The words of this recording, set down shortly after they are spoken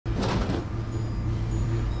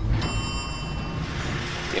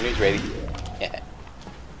Weaponry's ready.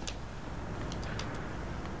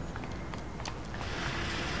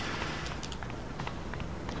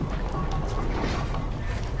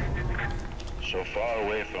 So far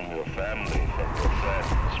away from your family, from your friends,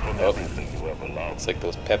 from everything you ever loved. It's like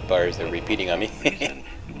those pep bars are repeating on me. You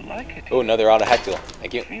like it. Oh, another auto hack tool.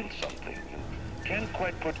 Thank you. Feel something. You can't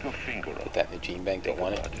quite put your finger on. Put that in the gene bank. Don't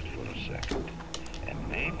want it. Think about it for a second, and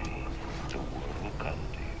maybe the word will come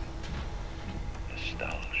to you.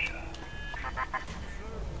 Nostalgia.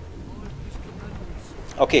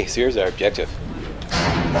 Okay, so here's our objective.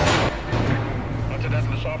 What did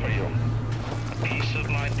Atlas offer you? A piece of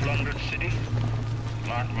my plundered city?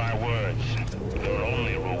 Mark my words, your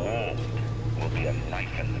only reward will be a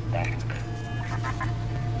knife in the back.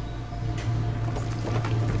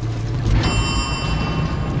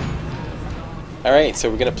 Alright, so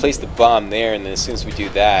we're going to place the bomb there, and then as soon as we do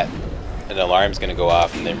that, an alarm's going to go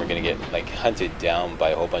off, and then we're going to get like hunted down by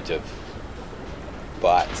a whole bunch of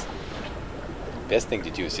bots. Best thing to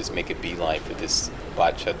do is just make a beeline for this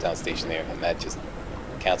bot shutdown station there, and that just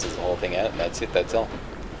cancels the whole thing out, and that's it, that's all.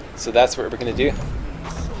 So that's what we're going to do.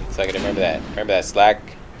 So I got to remember that. Remember that, Slack,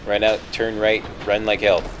 run out, turn right, run like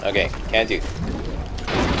hell. Okay, can do.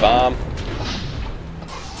 Bomb.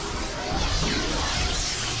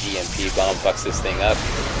 EMP bomb fucks this thing up.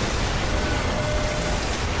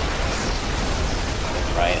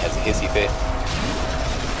 And Ryan has a hissy fit.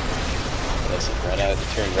 Let's run out,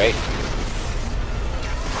 turn right.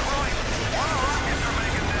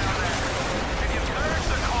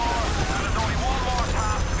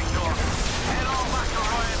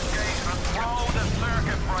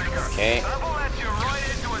 Okay.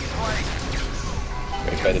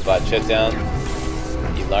 Right by the bot shutdown.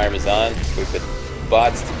 The alarm is on. Wait for the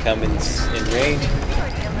bots to come in range.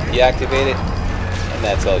 Deactivate it. And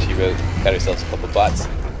that's all she wrote. Got ourselves a couple bots.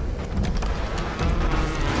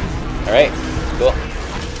 Alright, cool.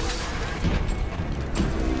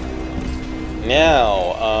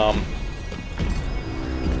 Now,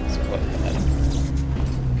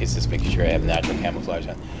 okay, so just making sure I have natural camouflage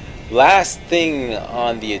on. Last thing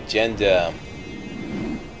on the agenda,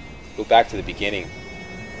 go back to the beginning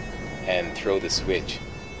and throw the switch.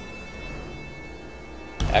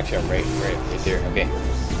 Actually, I'm right there. Okay.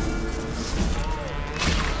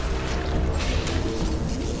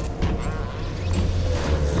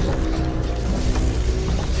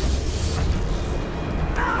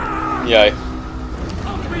 Yeah.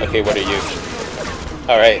 Okay, what are you?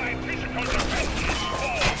 All right.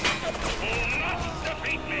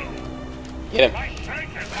 Get him.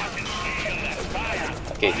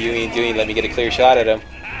 Okay, Huey and Dewey, let me get a clear shot at him.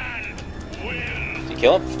 Did you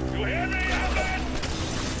kill him?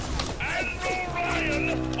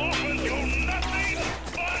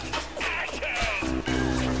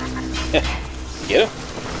 Get him.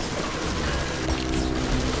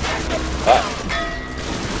 Ah.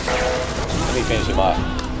 Let me finish him off.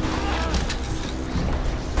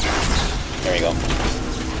 There we go.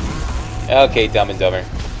 Okay, Dumb and Dumber.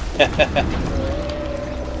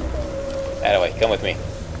 Anyway, come with me.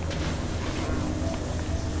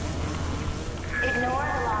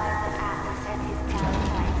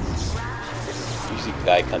 Usually the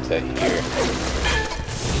guy comes out here.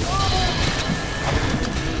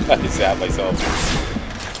 I just zapped myself.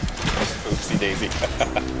 Oopsie daisy.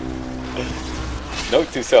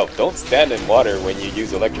 Note to self, don't stand in water when you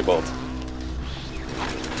use electrobolt.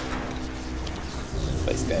 If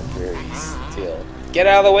I stand very still. Get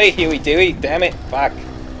out of the way, Huey Dewey! Damn it! Fuck!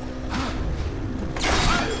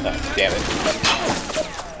 Oh, damn it.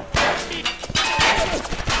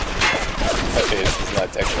 Okay, this is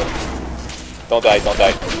not technical. Don't die, don't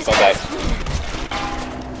die, please don't die.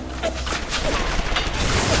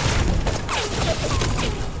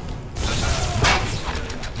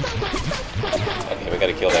 Okay, we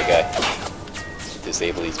gotta kill that guy.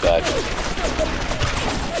 Disable these guys.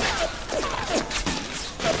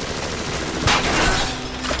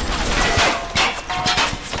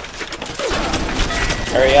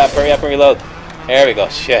 Hurry up and reload. There we go,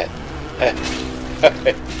 shit.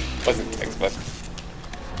 Okay, wasn't textbook.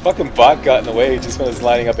 Fucking bot got in the way just when I was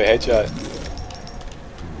lining up a headshot.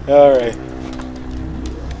 Alright.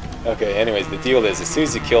 Okay, anyways, the deal is, as soon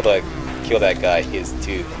as you kill that guy, his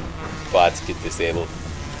two bots get disabled.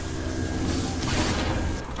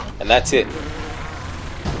 And that's it.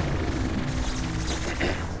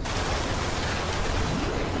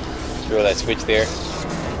 Throw that switch there.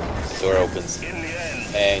 The door opens.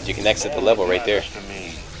 And you can exit the level right there.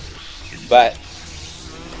 But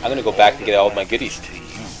I'm gonna go back and get all of my goodies.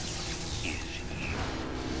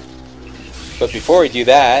 But before we do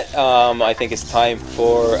that, I think it's time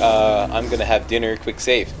for, I'm going to have dinner, quick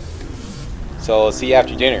save. So I'll see you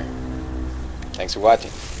after dinner. Thanks for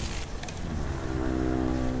watching.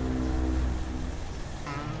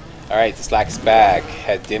 Alright, the Slack's back.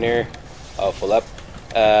 Had dinner, all full up.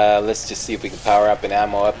 Let's just see if we can power up and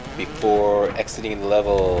ammo up before exiting the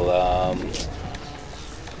level.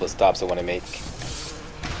 Couple of stops I want to make.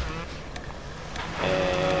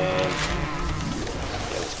 And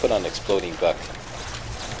yeah, let's put on exploding buck.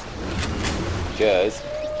 Because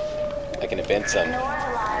I can invent some. Get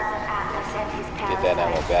that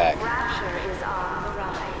ammo back.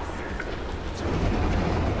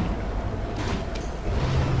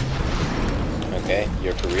 Okay,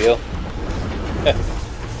 you're for real?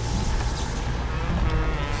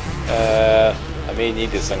 I may need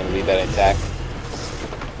this, so I'm going to leave that intact.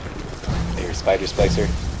 Your spider splicer.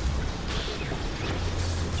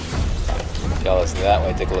 Y'all listen to that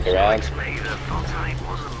when I take a look around.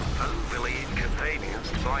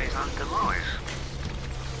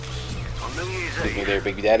 Take me there,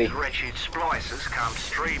 Big Daddy. Wretched splicers come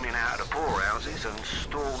streaming out of the poorhouses and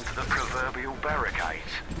storm to the proverbial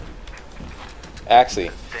barricades.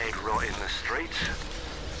 Actually, Dead rot in the streets.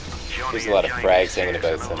 there's a lot of frags hanging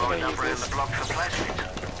about, so I'm going to use this.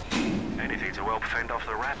 Anything to help fend off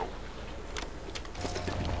the rabble.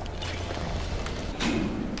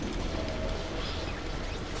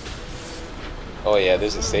 Oh yeah,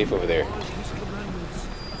 there's a safe over there.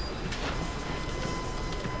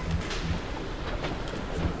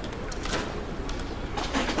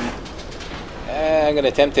 I'm going to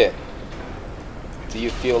attempt it. Do you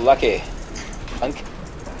feel lucky, punk?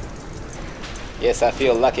 Yes, I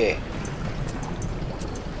feel lucky.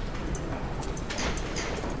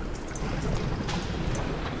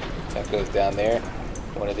 That goes down there.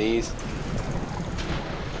 One of these.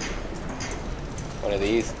 One of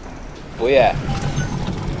these. Oh yeah.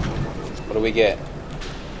 What do we get?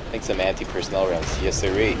 I think some anti-personnel rounds. Yes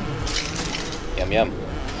sirree. Yum yum.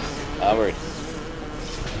 Onward.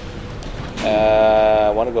 I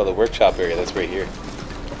want to go to the workshop area. That's right here.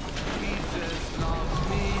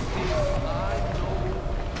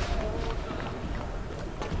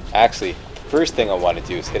 Actually, first thing I want to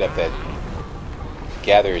do is hit up that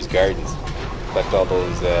Gatherer's Gardens. Collect all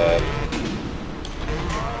those,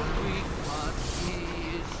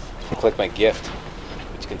 collect my gift,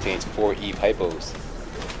 which contains 4 Eve hypos.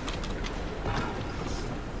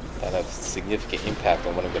 That'll have a significant impact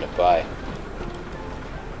on what I'm going to buy.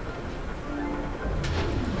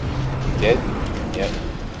 Dead? Yep.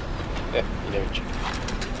 Yeah, you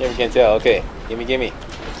never can tell. Okay, gimme.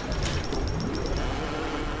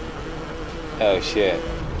 Oh shit.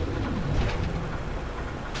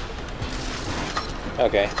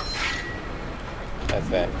 Okay. That's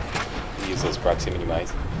that. Use those proximity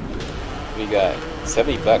mines. We got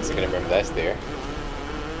 70 bucks. I can remember that's there.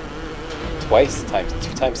 Twice times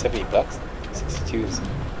 2 times 70 bucks. 62s.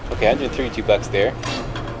 Okay, 132 bucks there.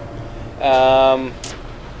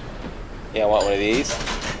 Yeah, I want one of these.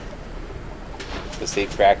 The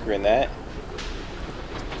safe cracker in that.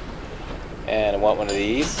 And I want one of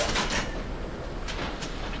these.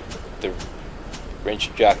 The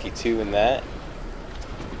wrench jockey 2 in that.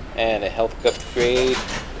 And a health upgrade.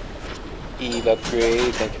 Eve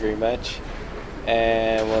upgrade, thank you very much.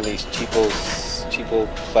 And one of these cheapo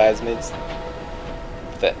plasmids.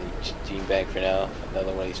 Put that in the gene bank for now.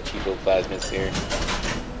 Another one of these cheapo plasmids here.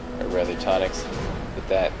 Or rather tonics. Put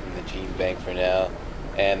that in the gene bank for now.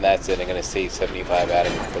 And that's it. I'm going to save 75 out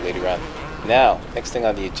of it for later on. Now, next thing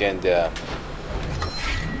on the agenda.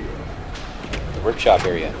 The workshop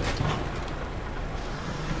area.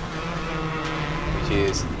 Which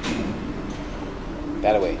is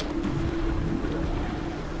that away.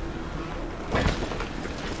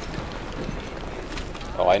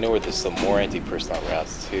 Oh, I know where there's some more anti-personnel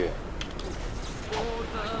rounds too.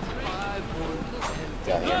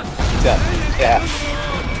 Down here. Down. Yeah.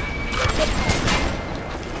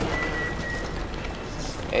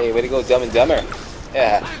 Hey, way to go, Dumb and Dumber.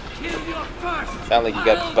 Yeah. Sound like you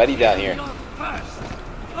got Buddy down here.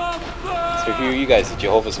 So who are you guys? The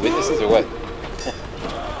Jehovah's Witnesses or what?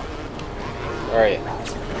 Where are you?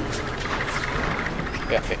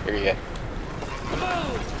 Yeah, here you go.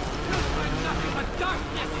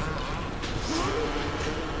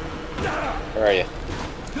 Where are you?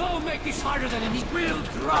 Don't make this harder than it is. We'll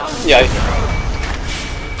drown. Yeah.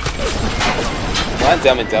 Come on,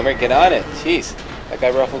 Dumb and Dumber, get on it. Jeez, that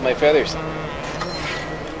guy ruffled my feathers.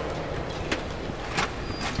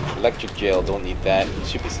 Electric jail, don't need that. There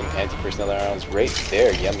should be some anti-personnel rounds right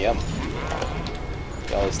there. Yum yum.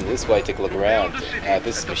 Y'all listen to this while I take a look around.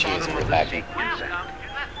 This machine is worth hacking.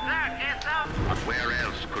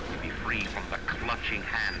 clutching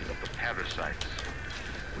hand of the parasites.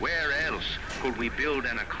 Where else could we build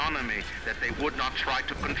an economy that they would not try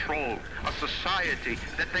to control, a society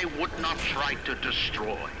that they would not try to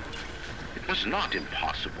destroy? It was not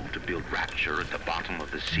impossible to build rapture at the bottom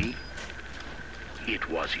of the sea. It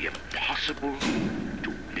was impossible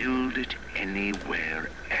to build it anywhere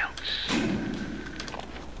else.